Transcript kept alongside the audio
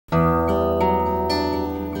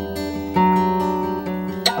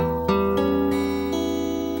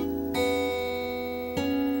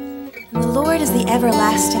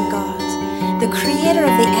everlasting God, the creator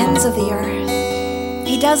of the ends of the earth.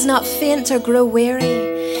 He does not faint or grow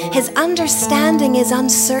weary. His understanding is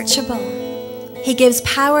unsearchable. He gives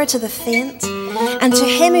power to the faint, and to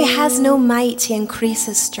him who has no might he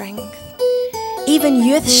increases strength. Even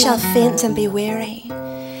youth shall faint and be weary,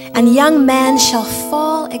 and young men shall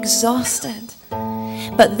fall exhausted.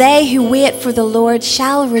 But they who wait for the Lord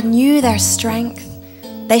shall renew their strength.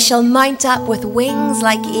 They shall mount up with wings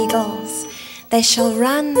like eagles. They shall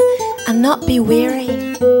run and not be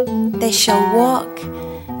weary. They shall walk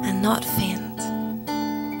and not faint.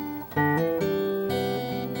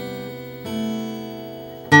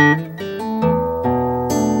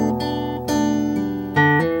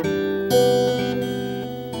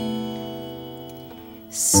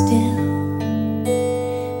 Still,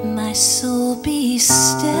 my soul, be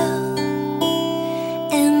still,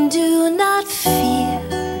 and do not fear.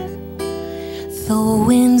 Though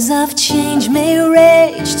winds of change may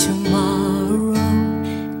rage tomorrow,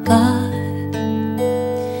 God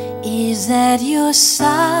is at your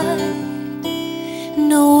side.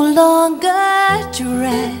 No longer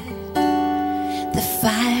dread the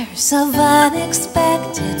fires of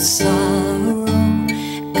unexpected sorrow.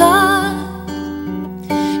 God,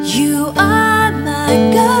 you are my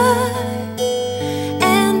God,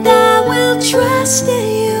 and I will trust in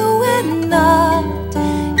you and not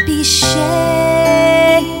be shaken.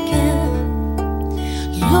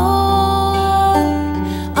 Lord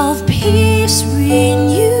of peace,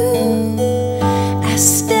 renew a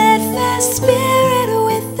steadfast spirit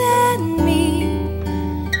within me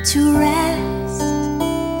to rest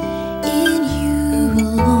in you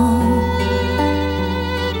alone.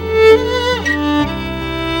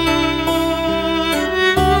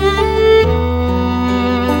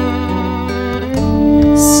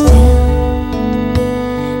 Still,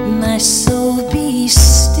 my soul, be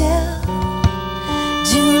still.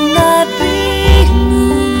 Do not be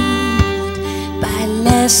moved by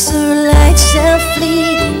lesser lights and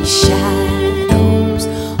fleeting shadows.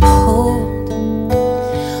 Hold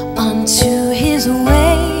onto his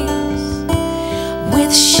ways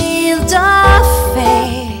with shield of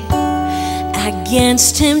faith against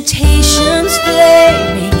temptation's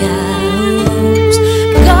flaming arrows.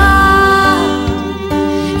 God,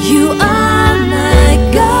 you are my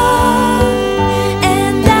God,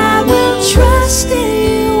 and I will trust in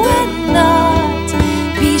you and not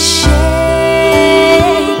be shaken.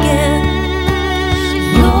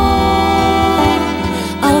 Lord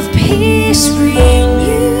of peace,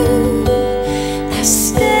 renew a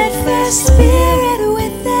steadfast spirit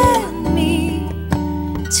within me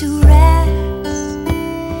to rest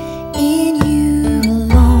in you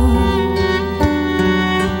alone.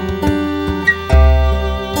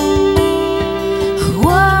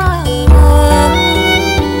 Whoa,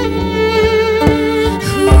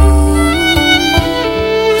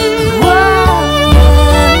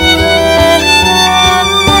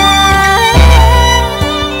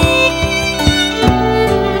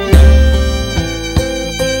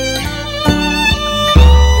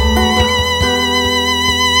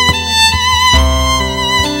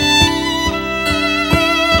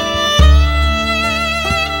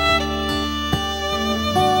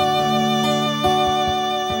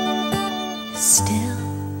 still,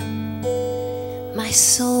 my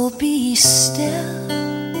soul, be still.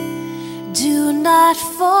 Do not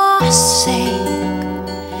forsake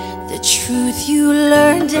the truth you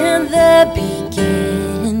learned in the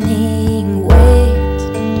beginning. Wait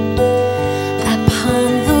upon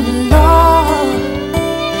the Lord,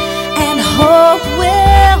 and hope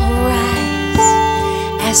will rise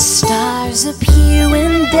as stars appear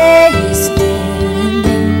when day is